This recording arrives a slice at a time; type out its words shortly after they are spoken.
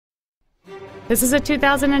This is a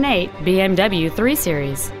 2008 BMW 3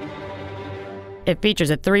 Series. It features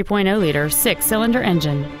a 3.0-liter six-cylinder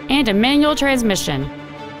engine and a manual transmission.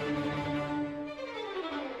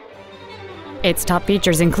 Its top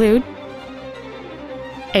features include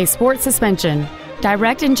a sport suspension,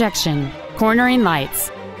 direct injection, cornering lights,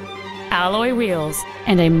 alloy wheels,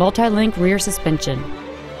 and a multi-link rear suspension.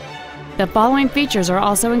 The following features are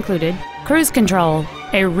also included: cruise control,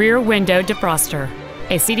 a rear window defroster,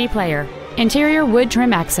 a CD player, interior wood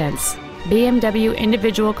trim accents, BMW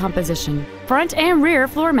individual composition, front and rear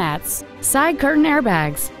floor mats, side curtain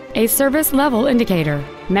airbags, a service level indicator,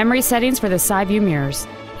 memory settings for the side view mirrors,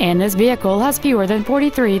 and this vehicle has fewer than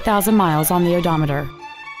 43,000 miles on the odometer.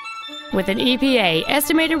 With an EPA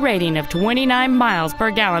estimated rating of 29 miles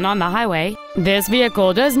per gallon on the highway, this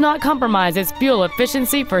vehicle does not compromise its fuel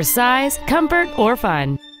efficiency for size, comfort, or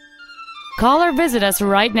fun. Call or visit us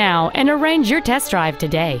right now and arrange your test drive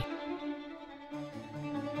today.